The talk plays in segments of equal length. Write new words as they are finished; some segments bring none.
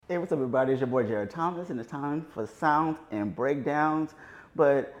Hey, what's up, everybody? It's your boy Jared Thomas, and it's time for sounds and breakdowns.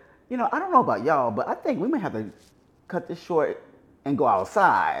 But, I don't know about y'all, but I think we may have to cut this short and go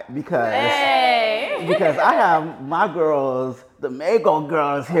outside because I have my girls, the Mako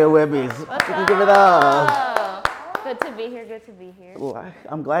Girls, here with me. So give it up. Good to be here. Good to be here. Well,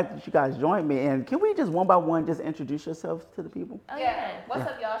 I'm glad that you guys joined me. And can we just one by one just introduce yourselves to the people? Oh, yeah. What's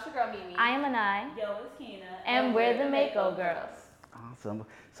up, y'all? It's your girl Mimi. I am Anai. Yo, it's Kina. And we're the Mako Girls. Awesome.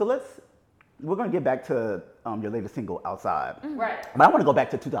 So we're going to get back to your latest single, Outside. Mm-hmm. Right. But I want to go back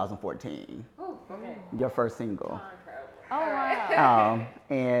to 2014. Ooh, okay. Your first single. Oh, wow.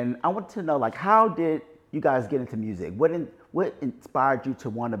 And I want to know, how did you guys get into music? What inspired you to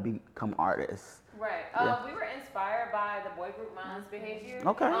want to become artists? Right. We were inspired by the boy group Mountain's behavior.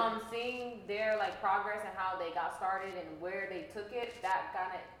 Okay. Seeing their progress and how they got started and where they took it,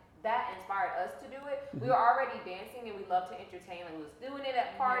 that inspired us to do it. We were already dancing and we loved to entertain. We was doing it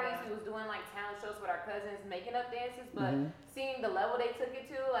at parties. We was doing talent shows with our cousins, making up dances. But seeing the level they took it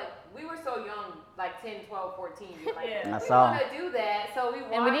to, we were so young, 10, 12, 14. We want to do that, so we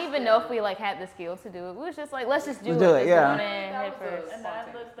watched. And we didn't even know if we had the skills to do it. We was just let's just do it. Yeah. And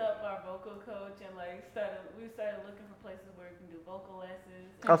I looked up our vocal coach and we started looking for places where we can do vocal lessons.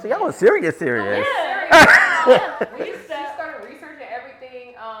 Oh, so y'all was serious. Oh, yeah. We started researching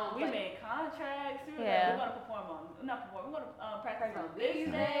everything. We made contracts. We Yeah. want to perform on, not perform, we want to practice on this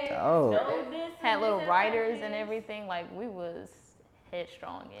day. Oh. know this Had and little this writers and and everything. everything. We was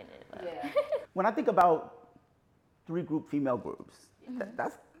headstrong in it. Yeah. When I think about three female groups,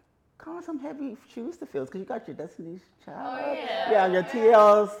 that's kind of some heavy shoes to fill because you got your Destiny's Child. Oh, yeah. Yeah, your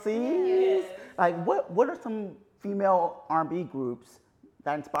TLCs. What are some female R&B groups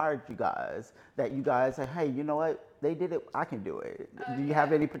that inspired you guys? That you guys say, hey, you know what? They did it. I can do it. Do you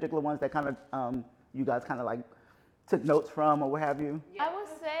have any particular ones that kind of you guys kind of took notes from or what have you? Yeah. I would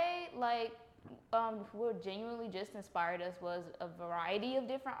say what genuinely just inspired us was a variety of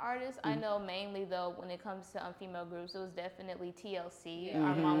different artists. I know mainly though when it comes to female groups, it was definitely TLC.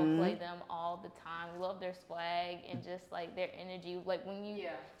 Our mom would play them all the time. We love their swag and just their energy. When you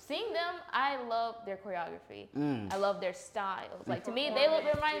sing them, I love their choreography. I love their styles. To me, they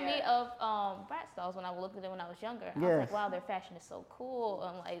reminded me of Brat Styles when I looked at them when I was younger. I was like, wow, their fashion is so cool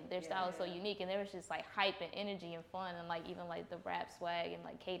and their style is so unique. And there was just hype and energy and fun and even the rap swag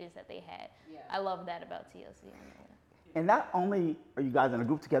and cadence that they had. Yeah. I love that about TLC. And not only are you guys in a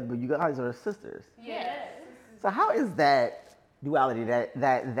group together, but you guys are sisters. Yes. So how is that duality,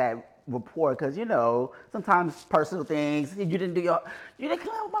 that rapport? Because sometimes personal things, you didn't clean up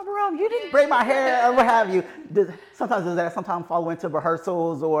my room, you didn't braid my hair, or what have you. Sometimes does that sometimes follow into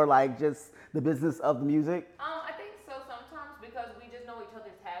rehearsals or just the business of the music? I think so sometimes because we just know each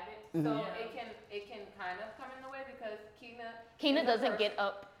other's habits, so it can kind of come in the way because Kina doesn't get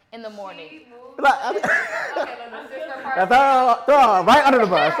up in the morning. She moves. Like, Okay, the sister part. throw her right under the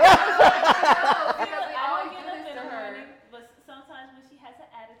bus. Because we I always don't do get up this in to the her. morning, but sometimes when she has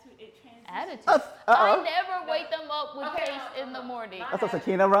an attitude, it transitions. Attitude. I never wake them up with pace in the morning. That's what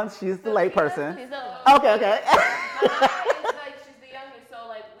Sakina runs. She's the late person. She's a- Okay. She's the youngest,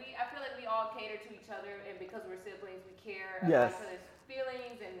 so I feel like we all cater to each other, and because we're siblings, we care Yes. about each other's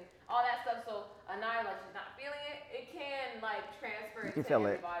feelings and all that stuff. So Anaya, she's not feeling it, it can transfer You to feel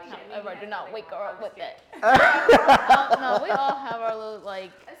it. everybody. No, and we ever have do to, not wake her up with that. that. No, we all have our little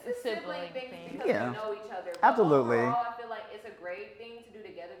It's just sibling things things. because Yeah. we know each other. But Absolutely. Overall, I feel like it's a great thing to do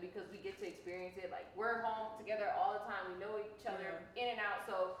together because we get to experience it. We're home together all the time. We know each other in and out.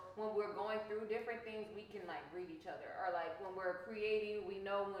 So when we're going through different things, we can read each other. Or when we're creating, we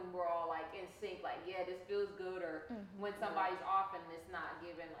know when we're all in sync. This feels good. Or when somebody's off and it's not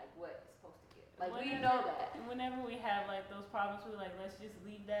giving what it's supposed to give. We know that. Whenever we have those problems, we're let's just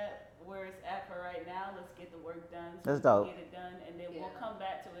leave that where it's at for right now. Let's get the work done. So That's we dope. can get it done, and then we'll come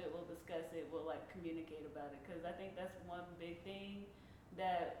back to it. We'll discuss it. We'll communicate about it because I think that's one big thing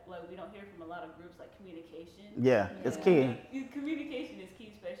that we don't hear from a lot of groups, communication. Yeah, it's key. Communication is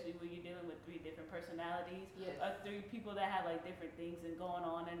key, especially when you're dealing with three different personalities, three people that have different things and going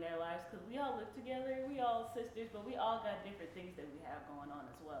on in their lives. Because we all live together, we all sisters, but we all got different things that we have going on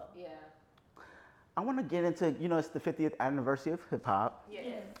as well. Yeah. I want to get into, it's the 50th anniversary of hip hop.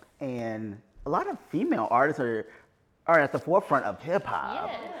 Yes. And a lot of female artists are at the forefront of hip hop.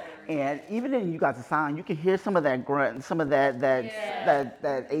 Yeah. And even in you guys' sound, you can hear some of that grunt, some of that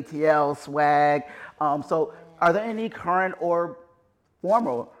ATL swag. So are there any current or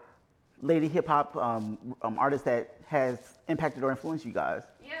former lady hip hop artists that has impacted or influenced you guys?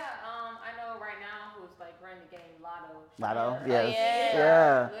 Yeah, I know right now who's running the game, Lotto. Lotto, yes.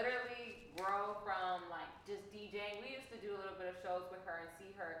 Yeah. Literally grow from just DJing. We used to do a little bit of shows with her and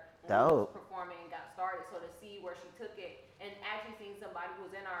see her Dope. was performing and got started. So to see where she took it and actually seeing somebody who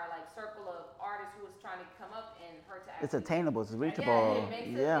was in our like circle of artists who was trying to come up and her to actually. It's attainable. It's reachable.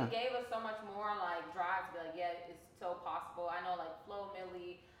 Yeah, it gave us so much more like drive to be like, yeah, it's so possible. I know like Flo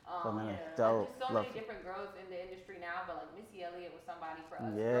Millie. Dope. There's so many different girls in the industry now, but like Missy Elliott was somebody for us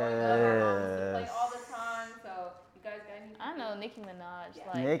yes. growing up. Our moms used to play all the time. So you guys got any? I know Nicki Minaj.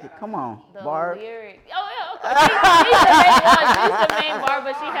 Yeah. Like Nicki, come on, the Barb. lyric. Oh yeah, okay. She's the main one. She's the main Barb,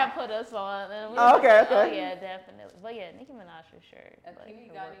 but she had put us on. And Okay. Oh yeah, definitely. But yeah, Nicki Minaj for sure.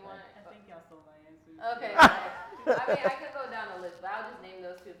 You got anyone? I think y'all stole my answer. Okay. I mean, I could go down the list, but I'll just name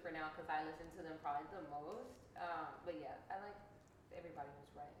those two for now because I listen to them probably the most. But yeah, I like everybody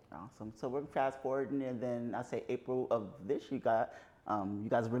who's writing. Awesome. So we're fast forwarding, and then I say April of this, you guys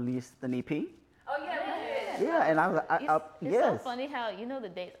released an EP. Oh yeah, we did. Yeah, and It's yes. so funny how you know the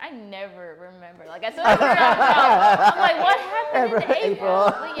dates. I never remember. Like as soon as we're out, I'm like, what happened in April?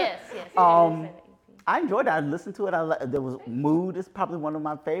 But yes. I enjoyed it. I listened to it. There was Mood is probably one of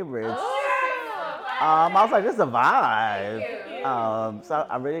my favorites. Oh, I was like, this is a vibe. So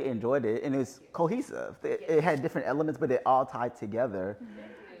I really enjoyed it, and it was cohesive. It had different elements, but it all tied together.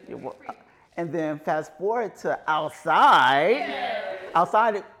 And then fast forward to Outside. Yeah.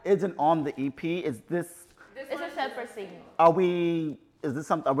 Outside isn't on the EP. Is this? It's a separate single. Is this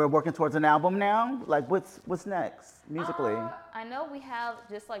something? Are we working towards an album now? Like, what's next musically? I know we have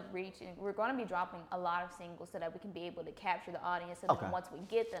just like reaching. We're going to be dropping a lot of singles so that we can be able to capture the audience. And then once we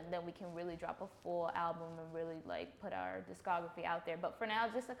get them, then we can really drop a full album and really like put our discography out there. But for now,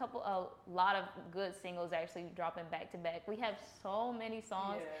 just a lot of good singles actually dropping back to back. We have so many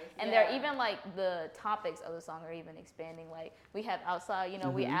songs, and they're even like the topics of the song are even expanding. Like we have Outside,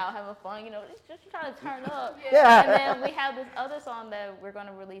 we out having fun, just trying to turn up. Yeah. And then we have this other song that we're going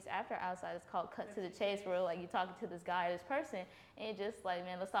to release after Outside. It's called Cut to the Chase, where like you're talking to this guy, this person, and it's just like,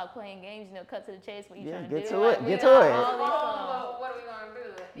 man, let's stop playing games, cut to the chase. What you trying to do? Get to it. Get to it. What are we going to do?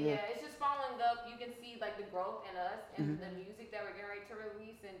 Yeah, it's just following up. You can see like the growth in us and the music that we're getting ready to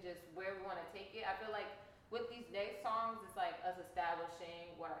release and just where we want to take it. I feel like with these next songs, it's like us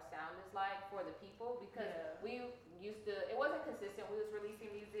establishing what our sound is like for the people because it wasn't consistent. We was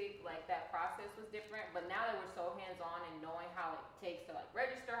releasing music, like that process was different, but now that we're so hands-on and knowing how it takes to like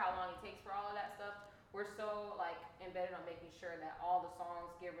register, how long it takes for all of that stuff, we're so like embedded on making sure that all the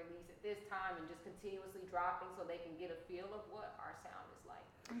songs get released at this time and just continuously dropping so they can get a feel of what our sound is like.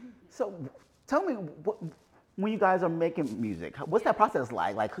 So tell me, when you guys are making music, what's that process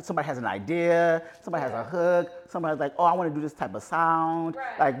like? Like somebody has an idea, somebody has a hook, somebody's like, oh, I want to do this type of sound.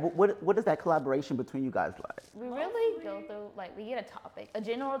 Right. Like what is that collaboration between you guys like? We really go through, like we get a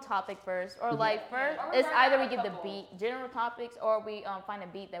general topic first, or like first, it's either we get the beat, general topics, or we find a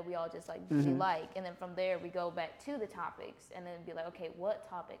beat that we all just like really like, and then from there we go back to the topics, and then be like, okay, what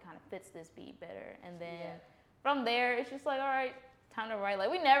topic kind of fits this beat better, and then from there it's just like, all right, time to write. Like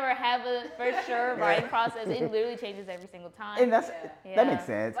we never have a for sure writing process. It literally changes every single time. And that makes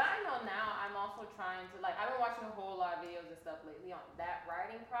sense. But I know now I'm also trying to like I've been watching a whole lot of videos and stuff lately on that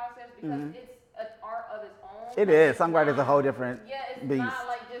writing process because it's an art of its own. It is. Songwriting is a whole different it's beast.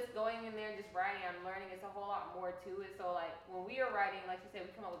 not like just going in there and just writing. I'm learning. It's a whole lot more to it. So like when we are writing, like you said,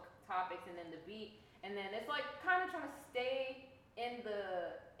 we come up with topics and then the beat, and then it's like kind of trying to stay in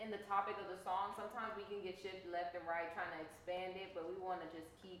the topic of the song. Sometimes we can get shifted left and right trying to expand it, but we want to just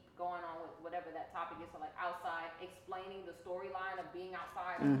keep going on with whatever that topic is. So like Outside, explaining the storyline of being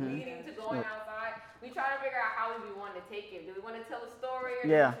outside and leading to going outside. We try to figure out how we want to take it. Do we want to tell a story or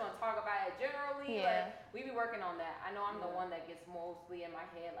do we just want to talk about it generally? Like we be working on that. I know I'm the one that gets mostly in my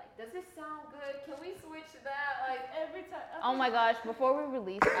head like, does this sound good? Can we switch to that? Like every time. Oh my gosh, before we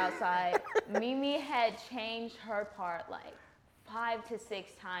released Outside, Mimi had changed her part like 5 to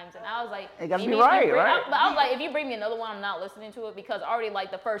 6 times, and I was like, it gotta be right? But I was like, if you bring me another one, I'm not listening to it because I already like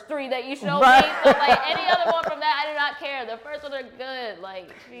the first 3 that you showed me. So like any other one from that, I do not care. The first one are good.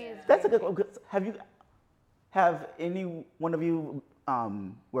 Like, geez. That's a good one. Have any one of you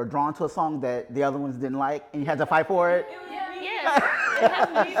were drawn to a song that the other ones didn't like, and you had to fight for it? It has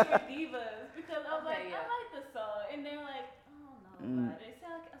to be for divas because I was like, I like the song, and they're like, oh no, but it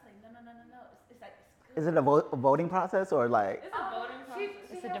sounds like, I was like, no. It's like. Is it a voting process or like? It's a voting process.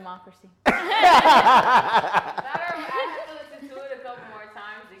 It's a democracy. I have to listen to it a couple more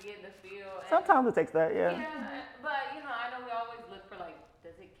times to get the feel. Sometimes it takes that, but I know we always look for like,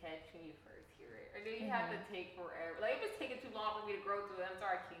 does it catch when you first hear it, or do you have to take forever? Like if it's taking too long for me to grow through it, I'm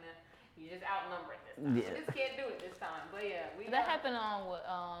sorry, Keena. You just outnumbered this time. Yeah. You just can't do it this time. But that happened on with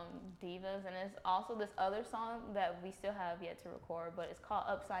Divas, and it's also this other song that we still have yet to record, but it's called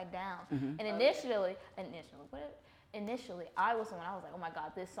Upside Down. And initially, initially, I was like, oh my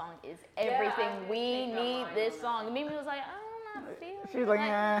God, this song is everything. We need this song. And Mimi was like, I'm not feeling it. She's like,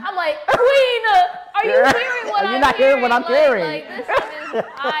 I'm like, Queen, are you hearing what I'm hearing? You're not hearing what I'm hearing. Like, this song is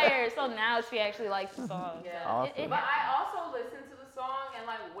fire. So now she actually likes the song. Yeah. Awesome. But I also listen to the song and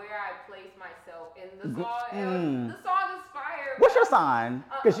like where I place myself in the song. And the song is fire. What's your sign?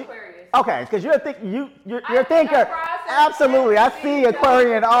 Aquarius. Okay, because you're a thinker. Absolutely, I see everything.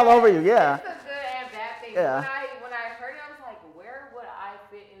 Aquarian all over you. Yeah. It's a good and bad thing. Yeah. When I heard it, I was like, where would I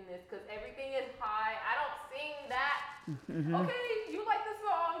fit in this? Because everything is high. I don't sing that. Okay, you like the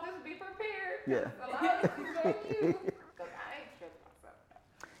song, just be prepared. Yeah. A lot of this is on you. Because I ain't tripping myself.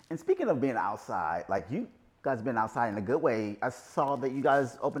 And speaking of being outside, like you guys been outside in a good way. I saw that you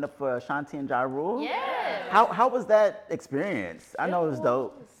guys opened up for Ashanti and Ja Rule. Yeah. How was that experience? I know it was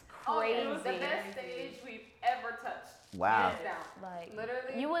dope. Crazy. It was the best stage we've ever touched. Wow. Hands down. Like,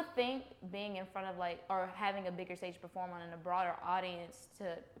 Literally. you would think being in front of or having a bigger stage performer and a broader audience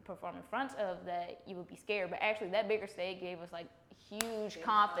to perform in front of that you would be scared, but actually that bigger stage gave us like huge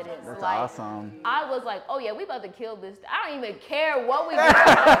confidence. That's like, awesome. I was like, oh yeah, we about to kill this. I don't even care what we do. We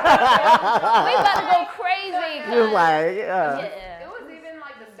about to go crazy. You're like, Yeah. It was even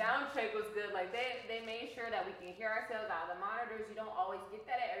like the sound check was good. Like they made sure that we can hear ourselves out of the monitors. You don't always get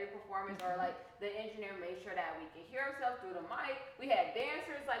that at every performance, or like the engineer made sure that we can hear ourselves through the mic. We had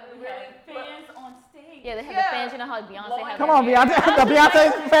dancers, like we really fans on stage. Yeah, they have the fans. You know how Beyonce has. Come on, Beyonce. The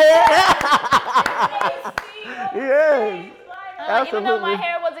Beyonce fan. Yes. Even though my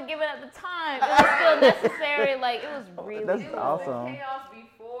hair wasn't given at the time, it was still necessary. Like, it was really That's it was awesome. chaos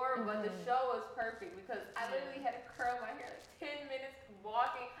before, but the show was perfect because I literally had to curl my hair like 10 minutes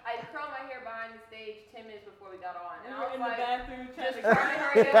walking. I curled my hair behind the stage 10 minutes before we got on. And I was in like, the bathroom just trying trying to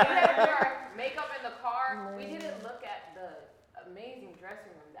hurry up. We had to do our makeup in the car. We didn't look at the amazing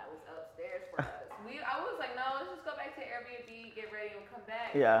dressing room that was upstairs for us. I was like, no, let's just go back to Airbnb, get ready, and come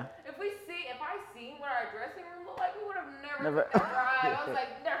back. Yeah. If I seen what our dressing room looked like, we would have never took that drive. I was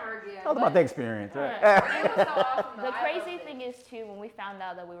like, never again. It's all about the experience, right? It was so awesome, though. The crazy thing is too, when we found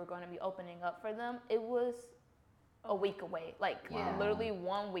out that we were going to be opening up for them, it was a week away. Like literally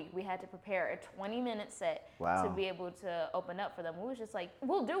 1 week. We had to prepare a 20-minute set to be able to open up for them. We was just like,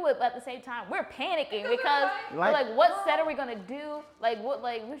 we'll do it, but at the same time, we're panicking because we're like, what set are we gonna do? Like what?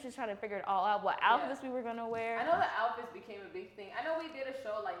 Like we was just trying to figure it all out. What outfits we were gonna wear? I know the outfits became a big thing. I know we did a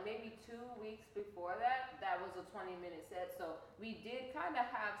show like maybe 2 weeks before that. That was a 20-minute set, so we did kind of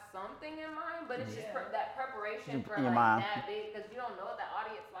have something in mind. But it's just that preparation for like that big, because you don't know what the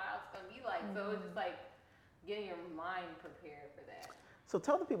audience live's gonna be like. So it's just like getting your mind prepared for that. So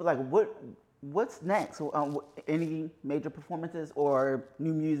tell the people, like, what's next? Any major performances or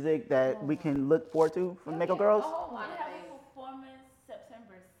new music that we can look forward to from Mako Girls? We have a performance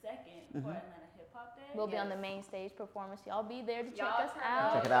September 2nd for Atlanta Hip-Hop Day. We'll be on the main stage performance. Y'all be there to check us Check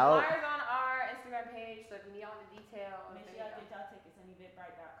out. it out. Flyers on our Instagram page, so if you need all the details. Make sure y'all get y'all tickets on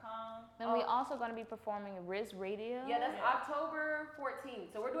eventbrite.com. And we also going to be performing Riz Radio. Yeah, that's October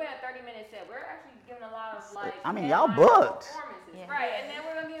 14th. So we're doing a 30-minute set. We're actually giving a lot of like y'all booked. Performances. Yeah. Right. And then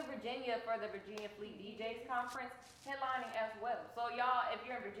we're gonna be in Virginia for the Virginia Fleet DJs conference, headlining as well. So y'all, if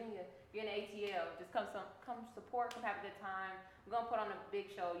you're in Virginia, you're in ATL, just come support, come have a good time. We're gonna put on a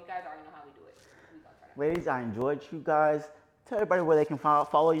big show. You guys already know how we do it. We're gonna try to. Ladies, I enjoyed you guys. Tell everybody where they can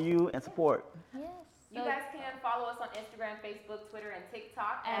follow you and support. Yes. You guys can follow us on Instagram, Facebook, Twitter, and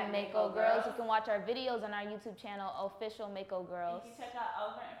TikTok at Mako Girls. You can watch our videos on our YouTube channel, Official Mako Girls. You can check out all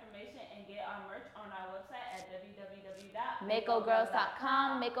of our information and get our merch on our website at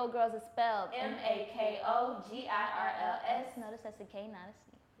www.makogirls.com. Mako Girls is spelled MAKOGIRLS. Notice that's a K, not a C.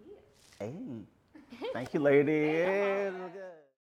 Hey. Thank you, ladies.